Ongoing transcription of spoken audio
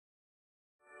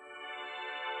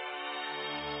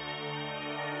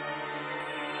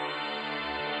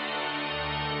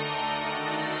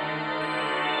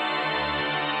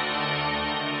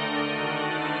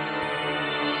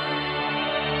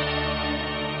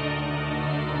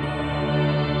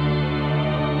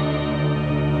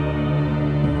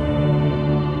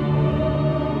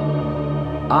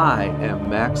I am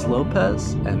Max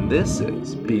Lopez, and this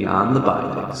is Beyond the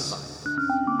Bindings.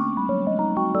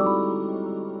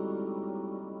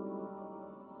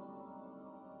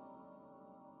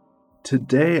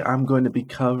 Today I'm going to be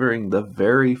covering the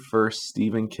very first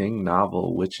Stephen King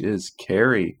novel, which is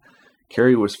Carrie.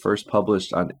 Carrie was first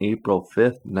published on April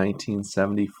 5th,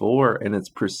 1974, and it's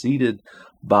preceded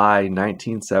by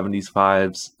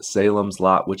 1975's Salem's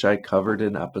Lot, which I covered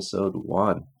in episode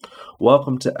 1.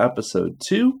 Welcome to episode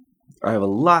 2. I have a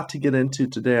lot to get into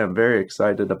today. I'm very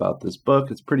excited about this book.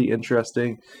 It's pretty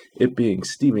interesting, it being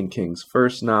Stephen King's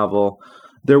first novel.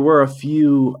 There were a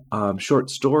few short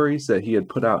stories that he had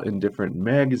put out in different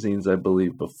magazines, I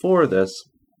believe, before this,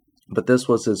 but this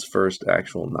was his first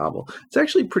actual novel. It's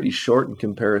actually pretty short in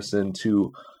comparison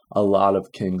to a lot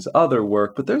of King's other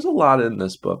work, but there's a lot in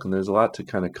this book, and there's a lot to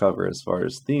kind of cover as far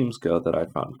as themes go that I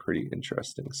found pretty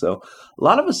interesting. So a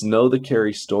lot of us know the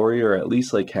Carrie story, or at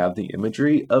least like have the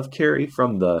imagery of Carrie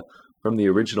from the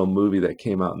original movie that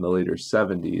came out in the later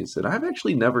 70s. And I've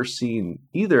actually never seen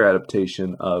either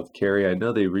adaptation of Carrie. I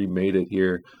know they remade it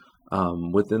here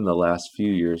within the last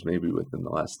few years, maybe within the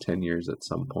last 10 years at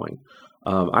some point.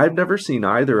 I've never seen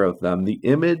either of them. The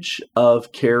image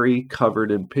of Carrie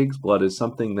covered in pig's blood is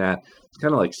something that's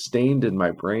kind of like stained in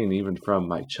my brain, even from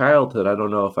my childhood. I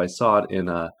don't know if I saw it in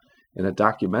a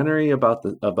documentary about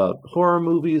horror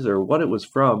movies or what it was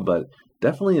from, but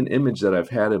definitely an image that I've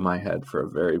had in my head for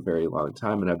a very, very long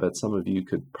time, and I bet some of you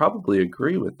could probably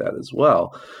agree with that as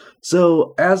well.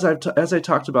 So, as I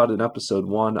talked about in episode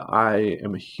 1, I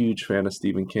am a huge fan of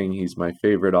Stephen King. He's my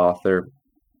favorite author,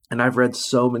 and I've read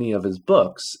so many of his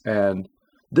books, and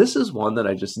this is one that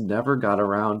I just never got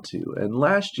around to. And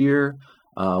last year,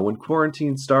 when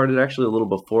quarantine started, actually a little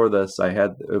before this, I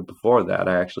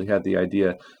actually had the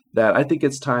idea that I think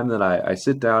it's time that I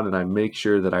sit down and I make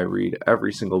sure that I read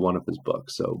every single one of his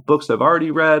books. So books I've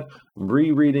already read, I'm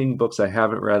rereading. Books I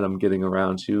haven't read, I'm getting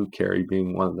around to, Carrie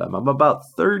being one of them. I'm about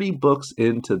 30 books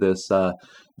into this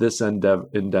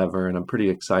endeavor, and I'm pretty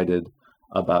excited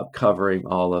about covering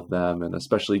all of them, and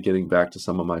especially getting back to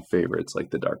some of my favorites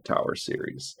like the Dark Tower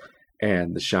series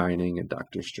and The Shining and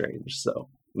Doctor Strange. So,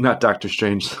 not Doctor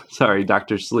Strange, sorry,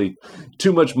 Doctor Sleep.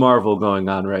 Too much Marvel going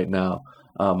on right now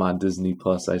on Disney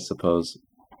Plus, I suppose.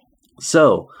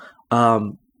 So,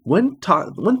 when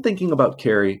thinking about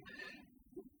Carrie,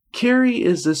 Carrie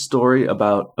is this story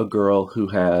about a girl who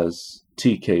has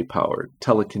TK power,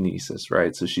 telekinesis,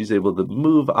 right? So she's able to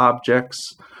move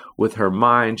objects with her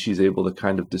mind. She's able to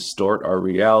kind of distort our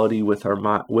reality with her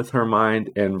mind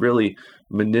and really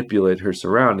manipulate her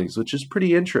surroundings, which is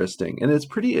pretty interesting. And it's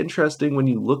pretty interesting when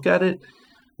you look at it,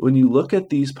 when you look at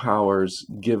these powers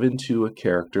given to a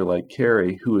character like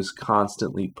Carrie, who is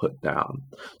constantly put down.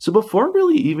 So before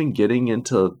really even getting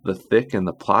into the thick and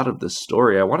the plot of this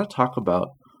story, I want to talk about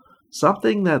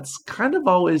something that's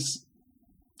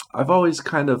I've always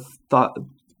kind of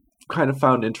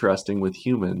found interesting with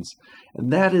humans,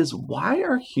 and that is, why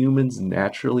are humans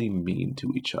naturally mean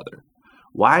to each other?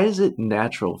 Why is it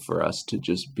natural for us to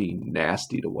just be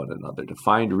nasty to one another, to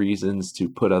find reasons to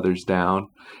put others down?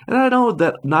 And I know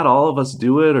that not all of us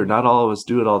do it, or not all of us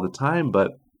do it all the time,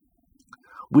 but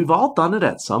we've all done it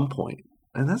at some point.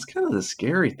 And that's kind of the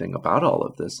scary thing about all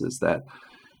of this, is that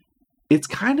it's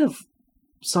kind of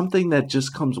something that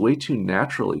just comes way too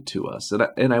naturally to us.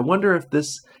 And I wonder if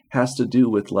this has to do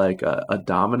with like a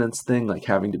dominance thing, like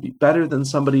having to be better than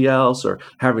somebody else or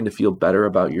having to feel better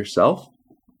about yourself.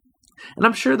 And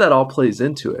I'm sure that all plays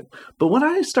into it. But when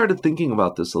I started thinking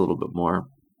about this a little bit more,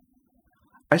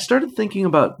 I started thinking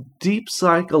about deep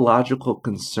psychological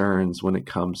concerns when it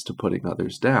comes to putting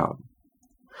others down.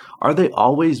 Are they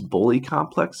always bully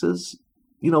complexes?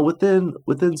 You know,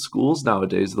 within schools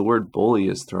nowadays, the word bully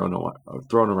is thrown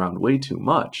around way too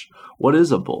much. What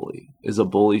is a bully? Is a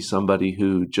bully somebody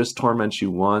who just torments you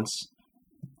once?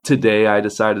 Today I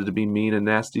decided to be mean and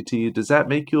nasty to you. Does that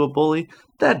make you a bully?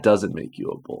 That doesn't make you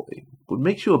a bully. What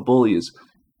makes you a bully is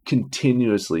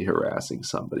continuously harassing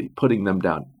somebody, putting them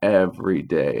down every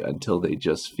day until they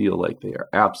just feel like they are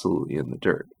absolutely in the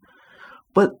dirt.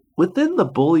 But within the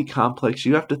bully complex,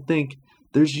 you have to think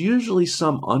there's usually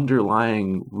some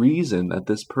underlying reason that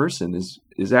this person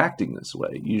is acting this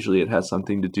way. Usually it has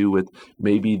something to do with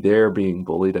maybe they're being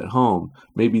bullied at home.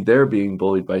 Maybe they're being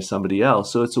bullied by somebody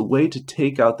else. So it's a way to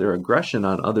take out their aggression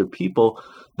on other people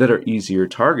that are easier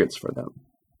targets for them.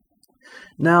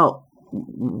 Now,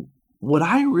 what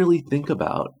I really think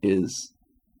about is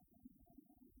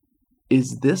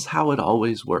this how it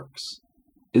always works?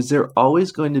 Is there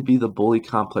always going to be the bully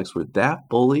complex where that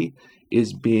bully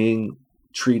is being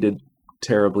treated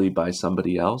terribly by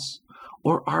somebody else?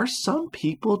 Or are some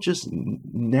people just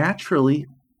naturally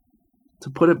to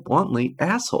put it bluntly,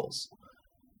 assholes.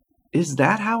 Is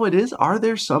that how it is? Are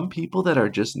there some people that are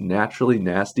just naturally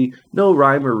nasty? No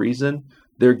rhyme or reason.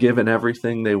 They're given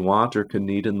everything they want or could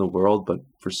need in the world, but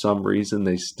for some reason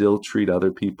they still treat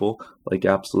other people like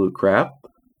absolute crap.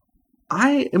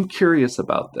 I am curious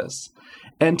about this.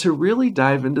 And to really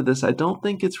dive into this, I don't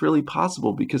think it's really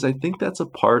possible, because I think that's a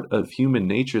part of human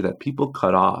nature that people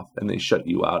cut off and they shut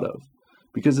you out of,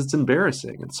 because it's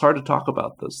embarrassing. It's hard to talk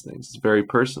about those things. It's very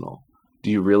personal.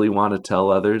 Do you really want to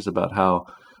tell others about how,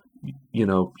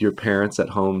 your parents at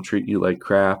home treat you like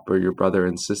crap, or your brother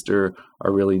and sister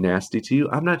are really nasty to you?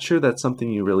 I'm not sure that's something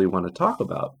you really want to talk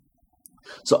about.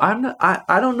 So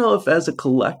I don't know if as a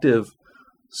collective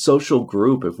social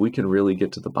group, if we can really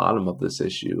get to the bottom of this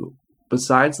issue,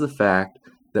 besides the fact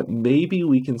that maybe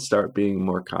we can start being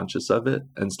more conscious of it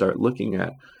and start looking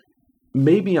at,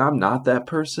 maybe I'm not that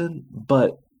person,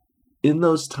 but in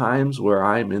those times where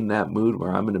I'm in that mood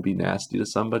where I'm going to be nasty to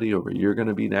somebody, or where you're going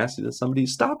to be nasty to somebody,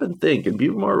 stop and think and be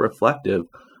more reflective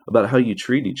about how you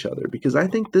treat each other, because I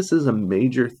think this is a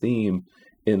major theme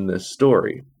in this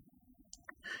story.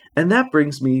 And that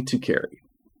brings me to Carrie.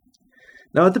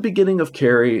 Now, at the beginning of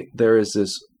Carrie, there is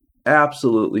this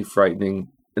absolutely frightening,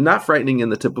 and not frightening in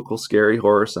the typical scary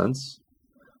horror sense,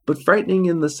 but frightening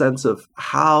in the sense of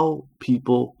how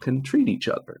people can treat each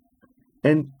other.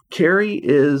 And Carrie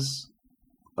is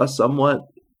a somewhat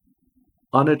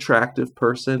unattractive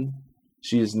person.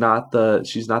 She's not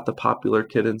the popular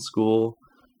kid in school.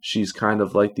 She's kind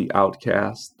of like the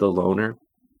outcast, the loner.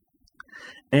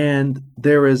 And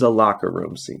there is a locker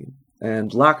room scene.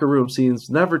 And locker room scenes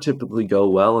never typically go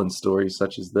well in stories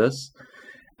such as this.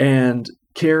 And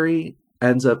Carrie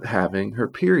ends up having her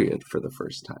period for the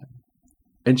first time.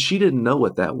 And she didn't know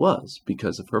what that was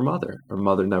because of her mother. Her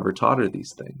mother never taught her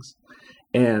these things.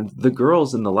 And the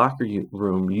girls in the locker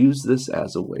room use this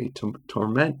as a way to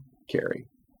torment Carrie.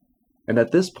 And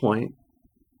at this point,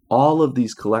 all of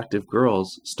these collective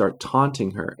girls start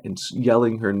taunting her and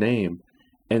yelling her name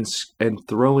and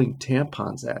throwing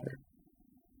tampons at her.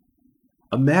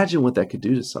 Imagine what that could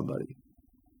do to somebody.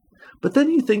 But then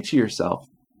you think to yourself,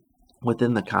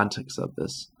 within the context of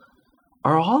this,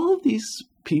 are all of these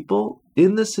people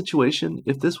in this situation,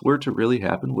 if this were to really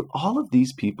happen, would all of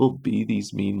these people be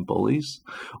these mean bullies?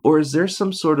 Or is there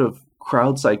some sort of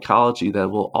crowd psychology that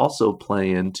will also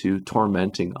play into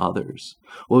tormenting others?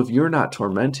 Well, if you're not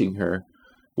tormenting her,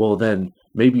 well, then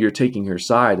maybe you're taking her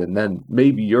side, and then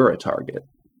maybe you're a target,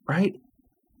 right?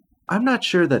 I'm not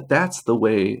sure that that's the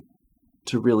way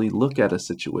to really look at a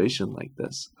situation like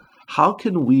this. How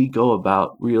can we go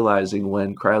about realizing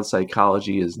when crowd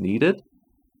psychology is needed?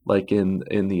 Like in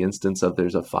the instance of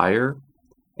there's a fire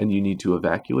and you need to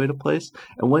evacuate a place,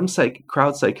 and when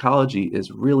crowd psychology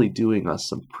is really doing us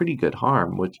some pretty good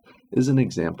harm, which is an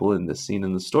example in this scene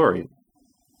in the story.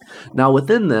 Now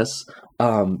within this,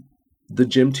 the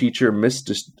gym teacher, Miss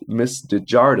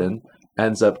Desjardins,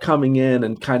 ends up coming in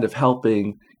and kind of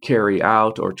helping Carrie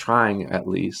out, or trying at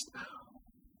least,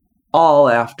 all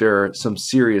after some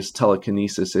serious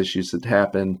telekinesis issues had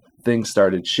happened. Things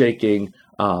started shaking.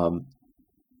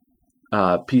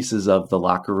 Pieces of the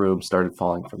locker room started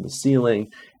falling from the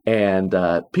ceiling, and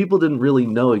people didn't really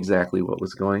know exactly what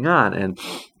was going on. And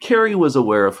Carrie was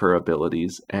aware of her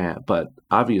abilities, but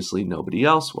obviously nobody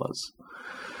else was.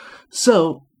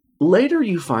 So later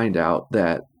you find out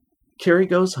that Carrie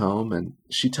goes home and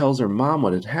she tells her mom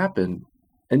what had happened,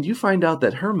 and you find out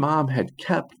that her mom had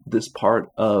kept this part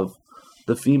of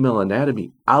the female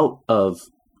anatomy out of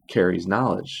Carrie's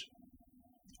knowledge,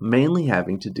 mainly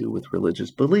having to do with religious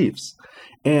beliefs.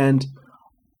 And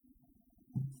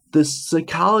the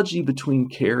psychology between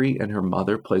Carrie and her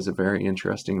mother plays a very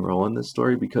interesting role in this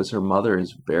story, because her mother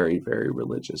is very, very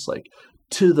religious, like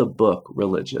to the book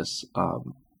religious.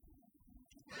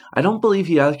 I don't believe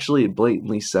he actually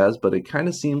blatantly says, but it kind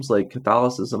of seems like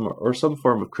Catholicism or some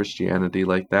form of Christianity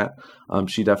like that.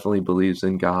 She definitely believes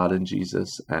in God and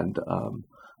Jesus and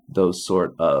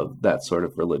that sort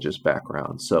of religious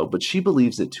background. So, but she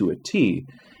believes it to a T.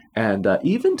 And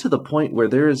even to the point where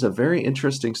there is a very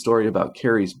interesting story about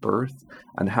Carrie's birth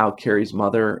and how Carrie's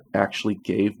mother actually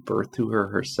gave birth to her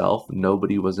herself.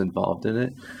 Nobody was involved in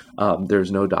it. There's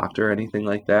no doctor or anything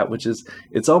like that,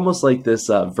 it's almost like this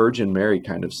Virgin Mary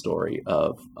kind of story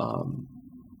of,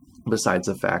 besides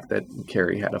the fact that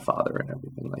Carrie had a father and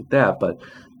everything like that, but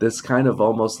this kind of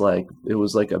almost like, it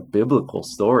was like a biblical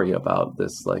story about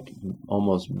this like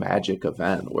almost magic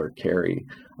event where Carrie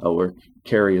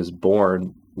is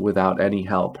born without any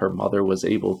help. Her mother was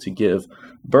able to give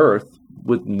birth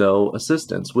with no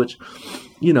assistance, which,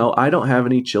 I don't have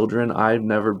any children. I've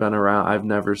never been around. I've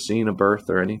never seen a birth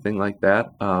or anything like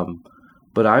that.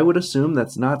 But I would assume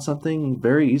that's not something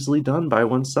very easily done by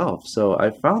oneself. So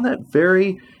I found that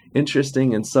very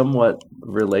interesting and somewhat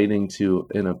relating to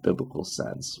in a biblical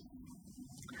sense.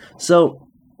 So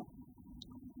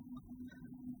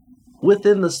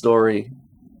within the story,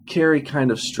 Carrie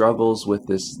kind of struggles with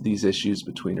these issues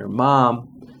between her mom,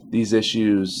 these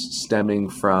issues stemming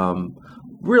from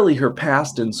really her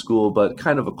past in school, but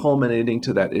kind of culminating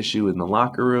to that issue in the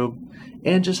locker room,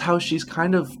 and just how she's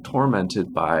kind of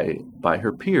tormented by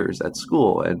her peers at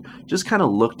school and just kind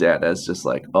of looked at as just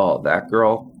like, oh, that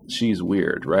girl, she's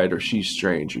weird, right? Or she's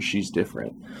strange, or she's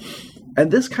different.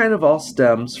 And this kind of all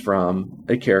stems from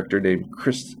a character named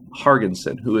Chris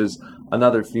Hargensen, who is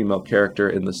another female character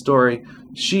in the story.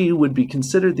 She would be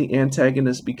considered the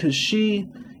antagonist because she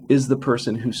is the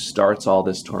person who starts all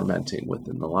this tormenting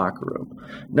within the locker room.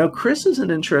 Now, Chris is an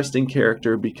interesting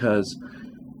character because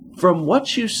from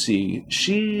what you see,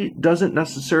 she doesn't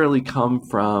necessarily come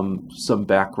from some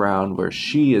background where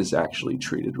she is actually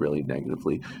treated really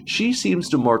negatively. She seems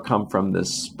to more come from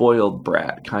this spoiled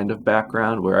brat kind of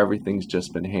background where everything's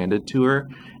just been handed to her.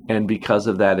 And because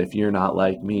of that, if you're not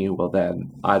like me, well,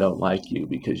 then I don't like you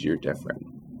because you're different.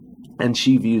 And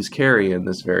she views Carrie in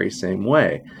this very same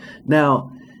way.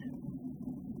 Now,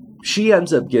 she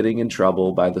ends up getting in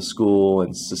trouble by the school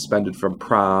and suspended from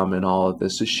prom and all of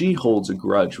this. So she holds a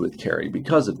grudge with Carrie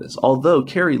because of this. Although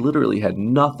Carrie literally had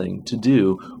nothing to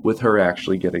do with her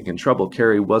actually getting in trouble.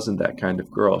 Carrie wasn't that kind of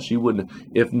girl. She wouldn't,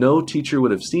 if no teacher would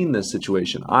have seen this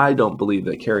situation, I don't believe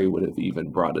that Carrie would have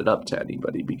even brought it up to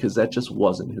anybody because that just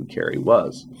wasn't who Carrie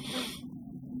was.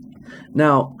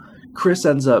 Now, Chris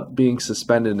ends up being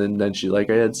suspended, and then she,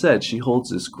 like I had said, she holds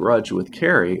this grudge with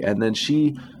Carrie, and then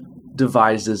she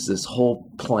devises this whole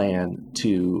plan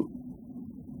to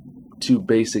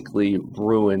basically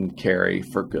ruin Carrie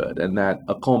for good, and that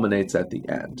culminates at the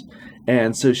end.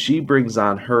 And so she brings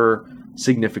on her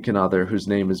significant other, whose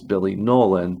name is Billy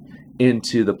Nolan,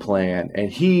 into the plan, and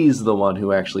he's the one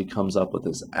who actually comes up with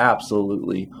this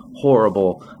absolutely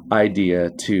horrible idea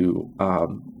to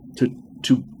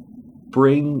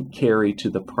bring Carrie to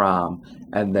the prom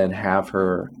and then have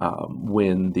her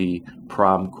win the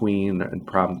prom queen and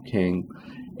prom king,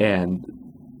 and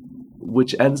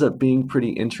which ends up being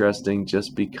pretty interesting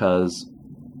just because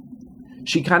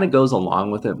she kind of goes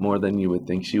along with it more than you would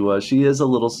think she was. She is a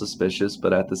little suspicious,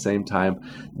 but at the same time,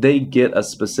 they get a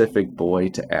specific boy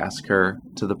to ask her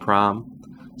to the prom.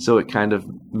 So it kind of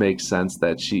makes sense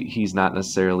that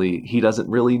he doesn't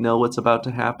really know what's about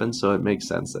to happen. So it makes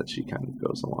sense that she kind of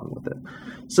goes along with it.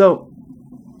 So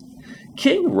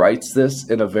King writes this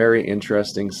in a very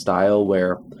interesting style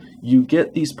where you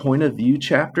get these point of view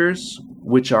chapters,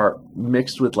 which are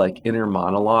mixed with like inner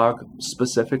monologue,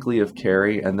 specifically of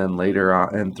Carrie, and then later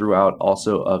on and throughout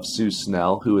also of Sue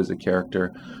Snell, who is a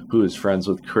character who is friends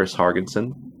with Chris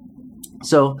Hargensen.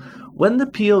 So when the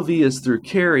POV is through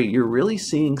Carrie, you're really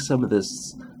seeing some of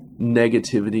this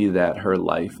negativity that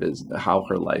how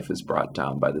her life is brought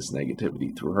down by this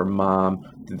negativity through her mom,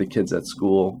 through the kids at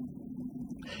school.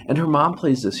 And her mom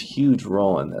plays this huge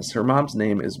role in this. Her mom's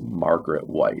name is Margaret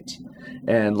White.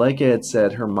 And like I had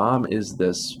said, her mom is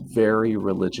this very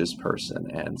religious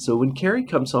person. And so when Carrie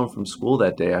comes home from school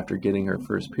that day after getting her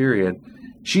first period,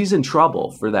 she's in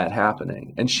trouble for that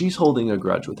happening. And she's holding a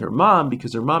grudge with her mom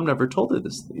because her mom never told her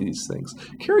these things.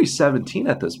 Carrie's 17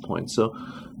 at this point, so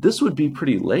this would be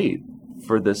pretty late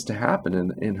for this to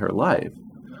happen in her life.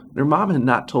 Her mom had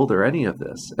not told her any of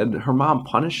this, and her mom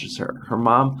punishes her. Her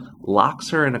mom locks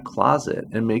her in a closet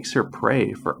and makes her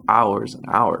pray for hours and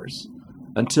hours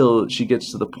until she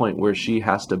gets to the point where she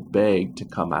has to beg to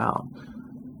come out,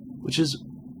 which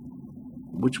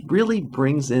really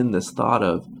brings in this thought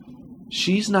of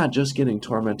she's not just getting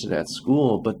tormented at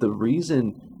school, but the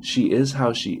reason she is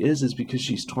how she is because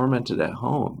she's tormented at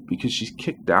home, because she's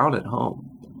kicked down at home.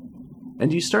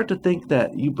 And you start to think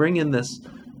that you bring in this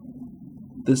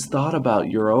thought about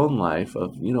your own life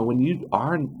of,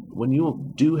 when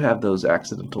you do have those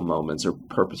accidental moments or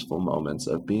purposeful moments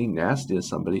of being nasty to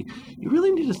somebody, you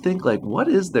really need to think like, what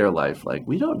is their life like?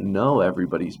 We don't know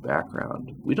everybody's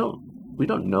background. We don't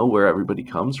know where everybody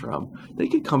comes from. They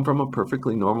could come from a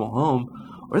perfectly normal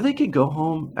home, or they could go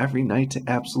home every night to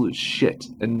absolute shit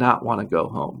and not want to go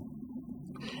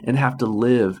home and have to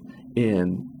live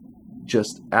in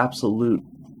just absolute,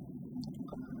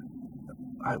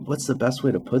 what's the best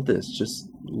way to put this? Just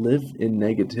live in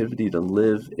negativity, to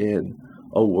live in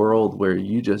a world where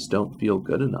you just don't feel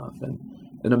good enough. And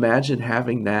imagine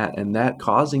having that and that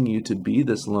causing you to be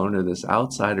this loner, this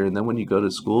outsider. And then when you go to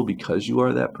school, because you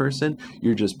are that person,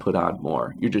 you're just put on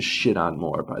more. You're just shit on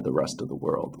more by the rest of the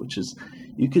world, which is,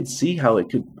 you could see how it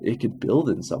could build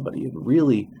in somebody and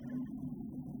really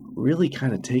really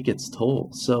kind of take its toll.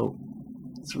 So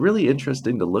it's really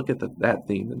interesting to look at that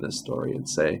theme in this story and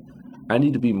say, I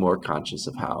need to be more conscious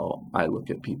of how I look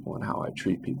at people and how I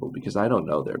treat people, because I don't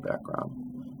know their background.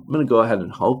 I'm going to go ahead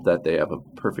and hope that they have a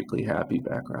perfectly happy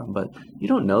background, but you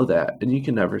don't know that, and you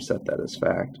can never set that as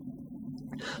fact.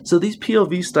 So these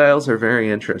POV styles are very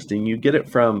interesting. You get it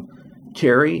from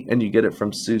Carrie and you get it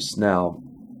from Sue Snell.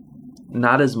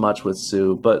 Not as much with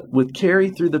Sue, but with Carrie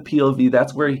through the POV,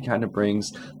 that's where he kind of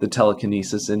brings the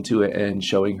telekinesis into it and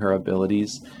showing her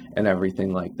abilities and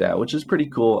everything like that, which is pretty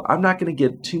cool. I'm not going to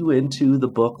get too into the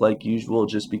book like usual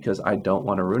just because I don't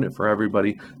want to ruin it for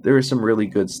everybody. There is some really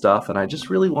good stuff, and I just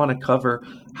really want to cover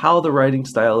how the writing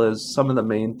style is, some of the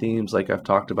main themes like I've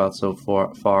talked about so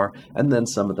far, and then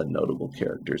some of the notable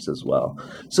characters as well.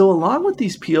 So along with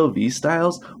these POV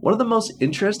styles, one of the most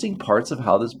interesting parts of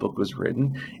how this book was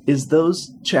written is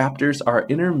those chapters are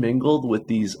intermingled with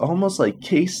these almost like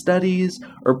case studies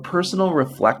or personal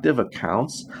reflective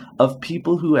accounts of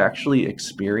people who actually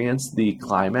experienced the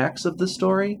climax of the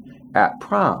story at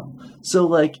prom. So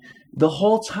like the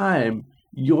whole time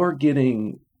you're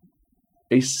getting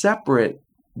a separate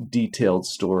detailed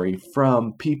story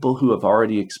from people who have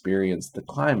already experienced the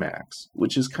climax,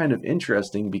 which is kind of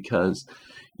interesting because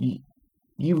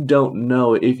you don't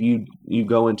know, if you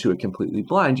go into it completely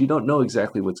blind, you don't know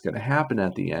exactly what's going to happen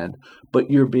at the end, but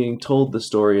you're being told the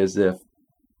story as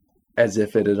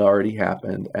if it had already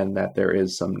happened, and that there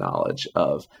is some knowledge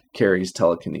of Carrie's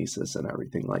telekinesis and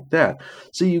everything like that.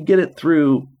 So you get it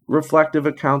through reflective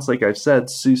accounts. Like I've said,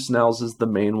 Sue Snell's is the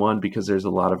main one because there's a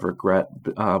lot of regret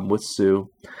with Sue.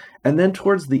 And then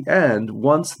towards the end,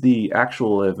 once the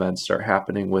actual events start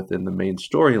happening within the main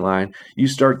storyline, you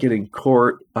start getting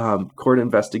court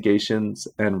investigations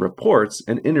and reports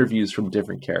and interviews from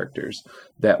different characters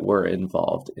that were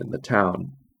involved in the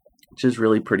town, which is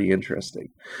really pretty interesting.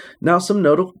 Now, some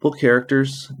notable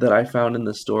characters that I found in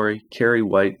the story, Carrie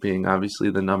White being obviously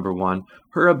the number one.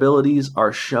 Her abilities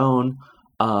are shown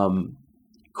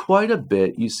quite a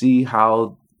bit. You see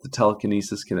how the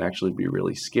telekinesis can actually be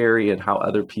really scary, and how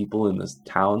other people in this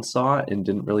town saw it and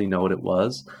didn't really know what it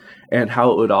was, and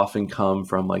how it would often come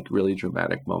from like really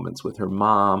dramatic moments with her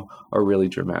mom or really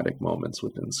dramatic moments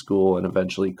within school, and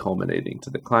eventually culminating to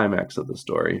the climax of the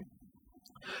story.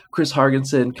 Chris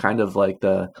Hargensen, kind of like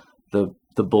the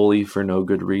bully for no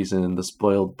good reason, the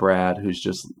spoiled brat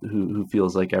who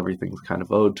feels like everything's kind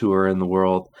of owed to her in the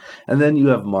world. And then you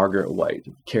have Margaret White,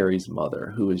 Carrie's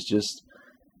mother, who is just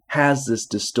has this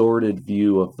distorted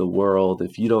view of the world.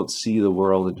 If you don't see the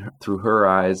world through her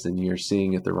eyes, then you're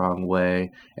seeing it the wrong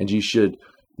way, and you should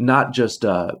not just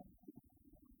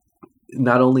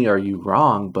not only are you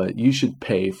wrong, but you should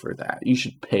pay for that. You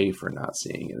should pay for not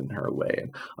seeing it in her way.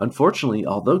 And unfortunately,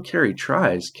 although Carrie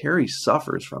tries, Carrie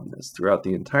suffers from this throughout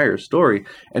the entire story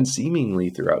and seemingly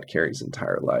throughout Carrie's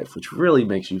entire life, which really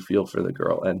makes you feel for the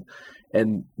girl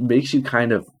and makes you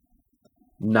kind of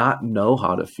not know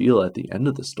how to feel at the end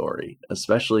of the story,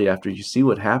 especially after you see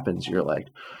what happens. You're like,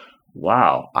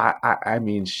 wow, I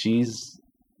mean, she's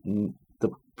the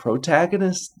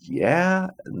protagonist, yeah,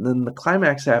 and then the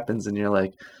climax happens and you're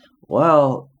like,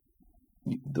 well,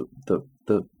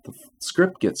 the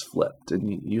script gets flipped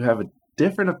and you have a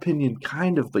different opinion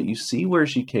kind of, but you see where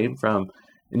she came from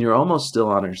and you're almost still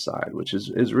on her side, which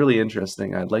is really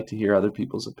interesting. I'd like to hear other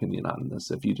people's opinion on this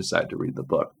if you decide to read the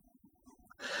book.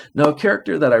 Now, a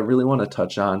character that I really want to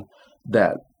touch on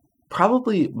that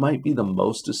probably might be the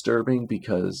most disturbing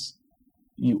because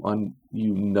you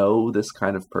know this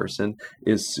kind of person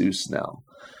is Sue Snell.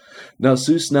 Now,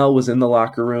 Sue Snell was in the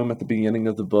locker room at the beginning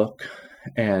of the book,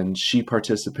 and she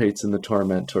participates in the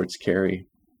torment towards Carrie.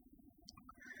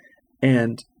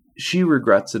 And she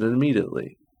regrets it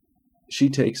immediately. She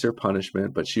takes her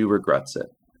punishment, but she regrets it.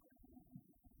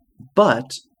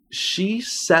 But she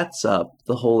sets up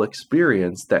the whole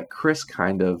experience that Chris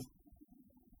kind of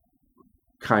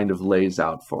lays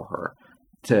out for her,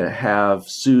 to have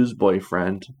Sue's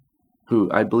boyfriend, who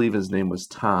I believe his name was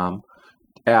Tom,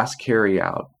 ask Carrie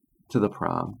out to the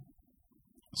prom.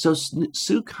 So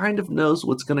Sue kind of knows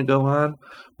what's going to go on,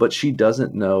 but she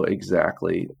doesn't know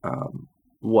exactly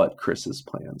what Chris's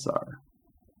plans are.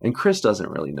 And Chris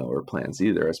doesn't really know her plans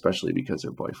either, especially because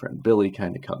her boyfriend Billy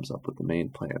kind of comes up with the main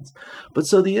plans. But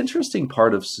so the interesting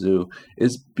part of Sue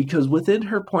is because within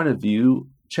her point of view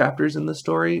chapters in the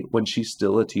story, when she's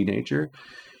still a teenager,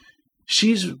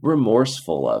 she's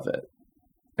remorseful of it.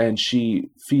 And she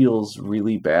feels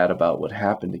really bad about what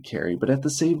happened to Carrie. But at the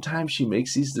same time, she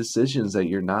makes these decisions that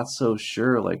you're not so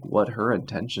sure like what her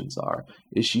intentions are.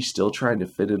 Is she still trying to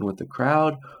fit in with the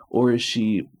crowd? Or is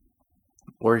she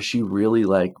really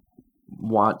like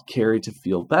want Carrie to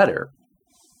feel better?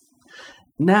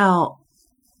 Now,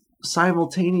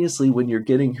 simultaneously, when you're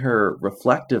getting her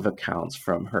reflective accounts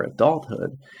from her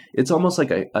adulthood, it's almost like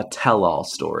a tell-all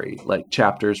story, like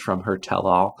chapters from her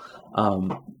tell-all,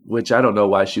 which I don't know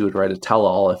why she would write a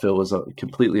tell-all if it was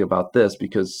completely about this,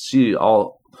 because she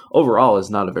overall is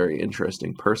not a very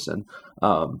interesting person,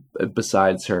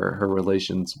 besides her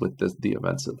relations with the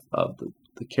events of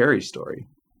the Carrie story.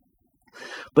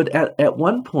 But at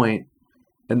one point,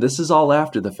 and this is all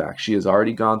after the fact, she has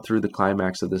already gone through the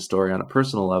climax of this story on a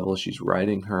personal level. She's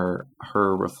writing her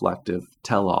reflective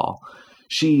tell-all.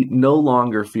 She no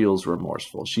longer feels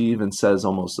remorseful. She even says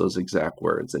almost those exact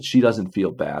words, that she doesn't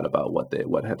feel bad about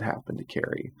what had happened to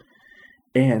Carrie.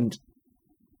 And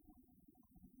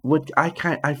what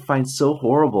I find so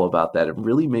horrible about that, it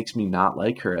really makes me not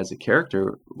like her as a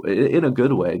character, in a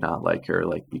good way, not like her,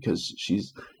 like, because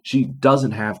she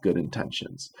doesn't have good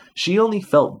intentions. She only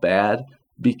felt bad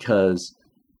because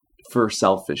for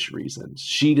selfish reasons.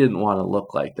 She didn't want to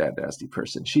look like that nasty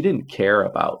person. She didn't care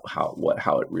about how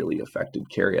it really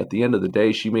affected Carrie. At the end of the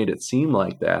day, she made it seem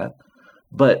like that.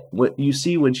 But what you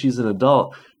see when she's an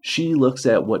adult, she looks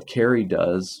at what Carrie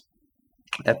does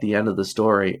at the end of the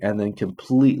story and then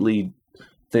completely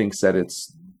thinks that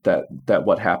that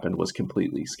what happened was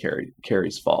completely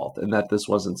Carrie's fault, and that this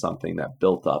wasn't something that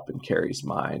built up in Carrie's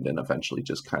mind and eventually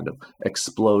just kind of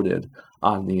exploded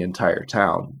on the entire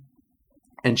town.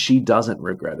 And she doesn't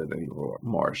regret it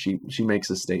anymore. She makes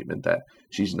a statement that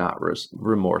she's not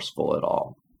remorseful at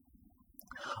all.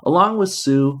 Along with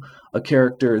Sue, a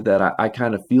character that I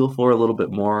kind of feel for a little bit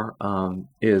more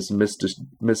is Miss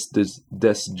Desjardins,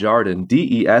 Desjardin.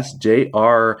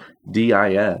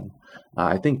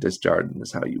 I think Desjardins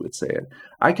is how you would say it.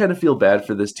 I kind of feel bad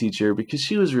for this teacher because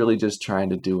she was really just trying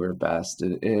to do her best.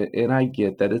 And I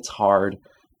get that it's hard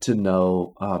to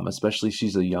know, especially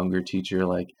she's a younger teacher,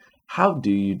 like, how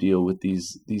do you deal with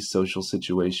these social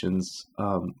situations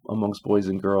amongst boys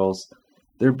and girls?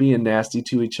 They're being nasty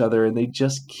to each other and they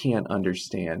just can't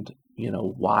understand,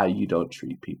 why you don't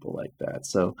treat people like that.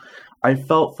 So I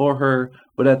felt for her,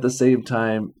 but at the same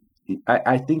time,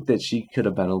 I think that she could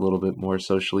have been a little bit more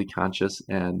socially conscious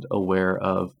and aware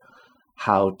of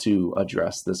how to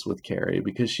address this with Carrie,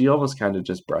 because she almost kind of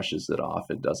just brushes it off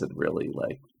and doesn't really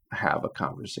have a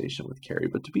conversation with Carrie.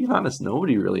 But to be honest,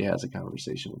 nobody really has a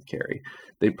conversation with Carrie.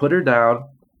 They put her down.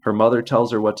 Her mother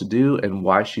tells her what to do and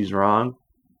why she's wrong.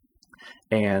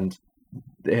 And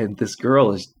this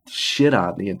girl is shit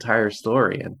on the entire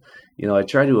story. And, I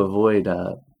try to avoid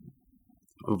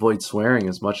swearing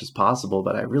as much as possible,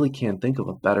 but I really can't think of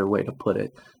a better way to put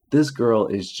it. This girl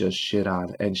is just shit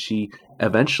on, and she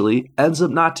eventually ends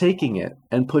up not taking it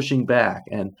and pushing back.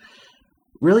 And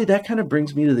really, that kind of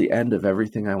brings me to the end of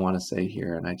everything I want to say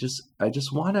here. And I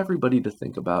just want everybody to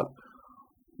think about,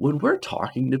 when we're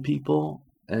talking to people,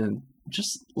 and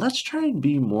just let's try and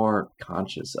be more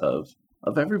conscious of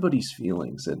everybody's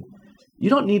feelings. And you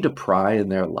don't need to pry in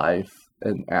their life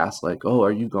and ask like, oh,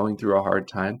 are you going through a hard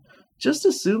time? Just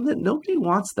assume that nobody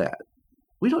wants that.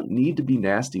 We don't need to be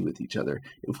nasty with each other.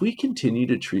 If we continue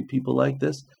to treat people like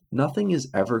this, nothing is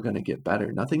ever going to get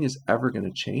better. Nothing is ever going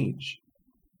to change.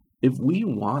 If we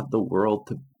want the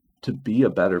world to be a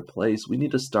better place, we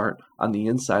need to start on the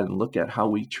inside and look at how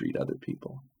we treat other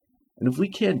people. And if we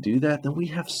can't do that, then we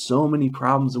have so many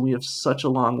problems and we have such a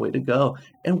long way to go.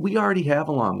 And we already have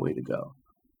a long way to go.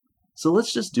 So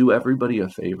let's just do everybody a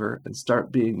favor and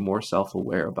start being more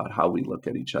self-aware about how we look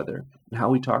at each other and how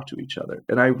we talk to each other.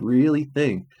 And I really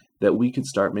think that we could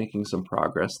start making some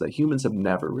progress that humans have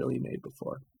never really made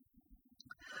before.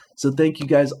 So thank you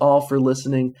guys all for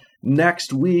listening.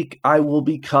 Next week, I will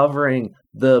be covering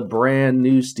the brand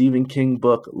new Stephen King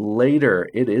book, Later.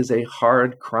 It is a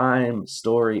hard crime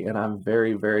story, and I'm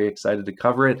very, very excited to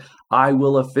cover it. I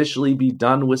will officially be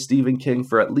done with Stephen King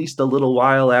for at least a little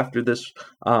while after this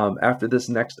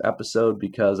next episode,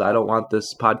 because I don't want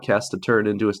this podcast to turn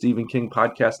into a Stephen King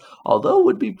podcast, although it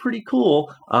would be pretty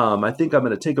cool. I think I'm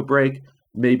going to take a break,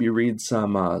 maybe read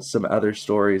some other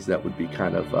stories that would be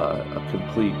kind of a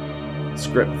complete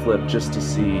script flip, just to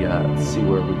see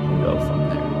where we can go from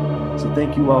there. So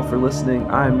thank you all for listening.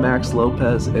 I'm Max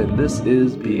Lopez, and this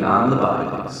is Beyond the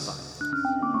Bibles.